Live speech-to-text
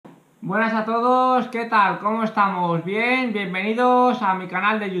Buenas a todos, ¿qué tal? ¿Cómo estamos? Bien, bienvenidos a mi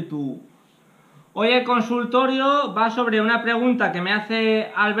canal de YouTube. Hoy el consultorio va sobre una pregunta que me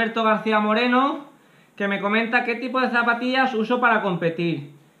hace Alberto García Moreno, que me comenta qué tipo de zapatillas uso para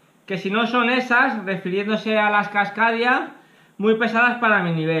competir. Que si no son esas, refiriéndose a las Cascadia, muy pesadas para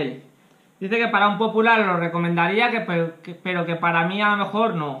mi nivel. Dice que para un popular lo recomendaría, pero que para mí a lo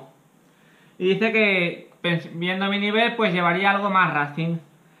mejor no. Y dice que, viendo mi nivel, pues llevaría algo más racing.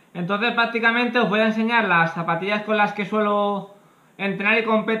 Entonces prácticamente os voy a enseñar las zapatillas con las que suelo entrenar y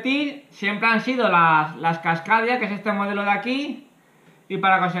competir. Siempre han sido las Cascadia, que es este modelo de aquí. Y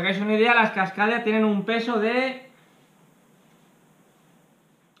para que os hagáis una idea, las Cascadia tienen un peso de...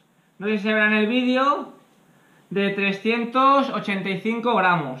 no sé si se verá en el vídeo, de 385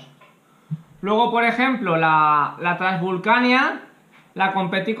 gramos. Luego, por ejemplo, la Transvulcania la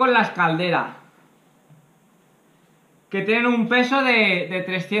competí con las Caldera, que tienen un peso de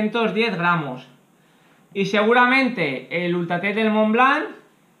 310 gramos. Y seguramente el ultratrail del Mont Blanc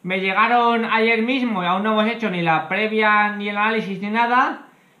me llegaron ayer mismo y aún no hemos hecho ni la previa ni el análisis ni nada,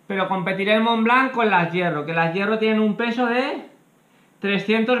 pero competiré el Mont Blanc con las Hierro, que las Hierro tienen un peso de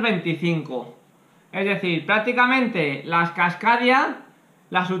 325. Es decir, prácticamente las Cascadia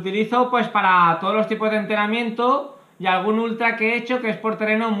las utilizo pues para todos los tipos de entrenamiento y algún ultra que he hecho que es por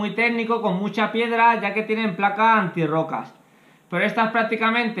terreno muy técnico con mucha piedra, ya que tienen placa antirrocas. Pero estas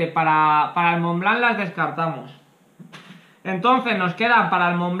prácticamente para el Mont Blanc las descartamos. Entonces nos quedan para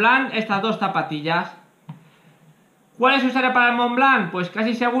el Mont Blanc estas dos zapatillas. ¿Cuáles usaré para el Mont Blanc? Pues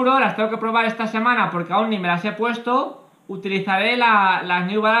casi seguro las tengo que probar esta semana porque aún ni me las he puesto. Utilizaré las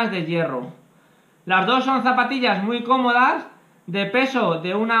New Balance de hierro. Las dos son zapatillas muy cómodas. De peso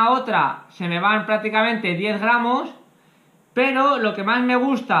de una a otra se me van prácticamente 10 gramos. Pero lo que más me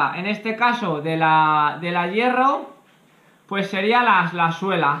gusta en este caso de la hierro, pues sería la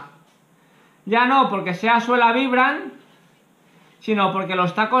suela. Ya no porque sea suela Vibram, sino porque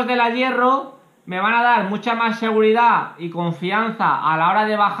los tacos de la hierro me van a dar mucha más seguridad y confianza a la hora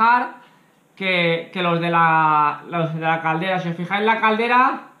de bajar que los de la Caldera. Si os fijáis en la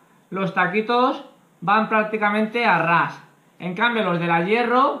Caldera, los taquitos van prácticamente a ras. En cambio los de la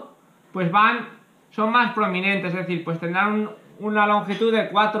hierro pues son más prominentes, es decir, pues tendrán una longitud de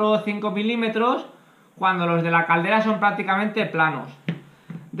 4 o 5 milímetros, cuando los de la Caldera son prácticamente planos.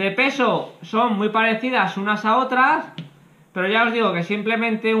 De peso son muy parecidas unas a otras, pero ya os digo que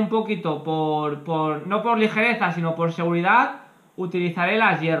simplemente un poquito no por ligereza, sino por seguridad, utilizaré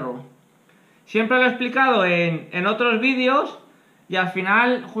las hierro. Siempre lo he explicado en otros vídeos y al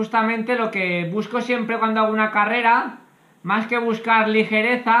final justamente lo que busco siempre cuando hago una carrera, más que buscar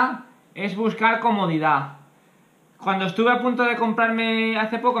ligereza, es buscar comodidad. Cuando estuve a punto de comprarme,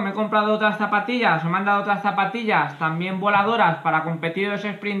 hace poco me he comprado otras zapatillas, o me han dado otras zapatillas, también voladoras para competir en los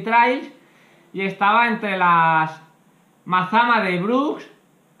sprint trails, y estaba entre las Mazama de Brooks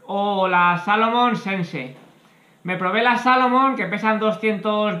o las Salomon Sense. Me probé las Salomon, que pesan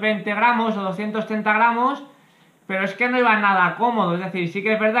 220 gramos o 230 gramos, pero es que no iba nada cómodo. Es decir, sí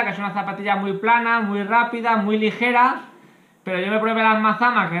que es verdad que es una zapatilla muy plana, muy rápida, muy ligera, pero yo me probé las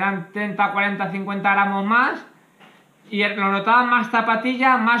Mazama, que eran 30, 40, 50 gramos más, y lo notaba más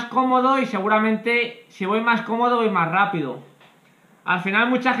zapatilla, más cómodo, y seguramente si voy más cómodo voy más rápido. Al final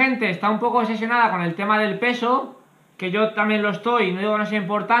mucha gente está un poco obsesionada con el tema del peso, que yo también lo estoy, y no digo que no sea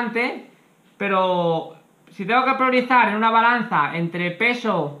importante, pero si tengo que priorizar en una balanza entre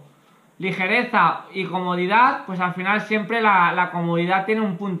peso, ligereza y comodidad, pues al final siempre la comodidad tiene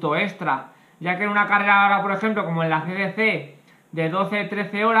un punto extra, ya que en una carrera ahora, por ejemplo, como en la CDC de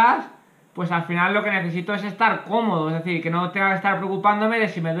 12-13 horas, pues al final lo que necesito es estar cómodo, es decir, que no tenga que estar preocupándome de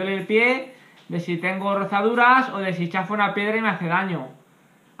si me duele el pie, de si tengo rozaduras o de si chafo una piedra y me hace daño.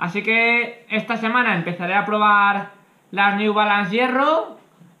 Así que esta semana empezaré a probar las New Balance hierro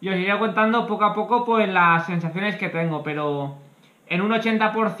y os iré contando poco a poco pues las sensaciones que tengo, pero en un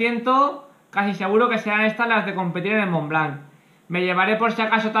 80% casi seguro que serán estas las de competir en el Mont Blanc. Me llevaré por si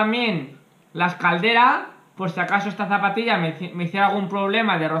acaso también las Caldera, por si acaso esta zapatilla me hiciera algún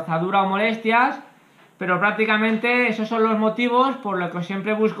problema de rozadura o molestias, pero prácticamente esos son los motivos por los que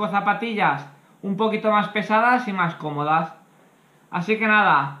siempre busco zapatillas un poquito más pesadas y más cómodas. Así que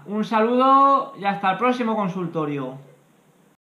nada, un saludo y hasta el próximo consultorio.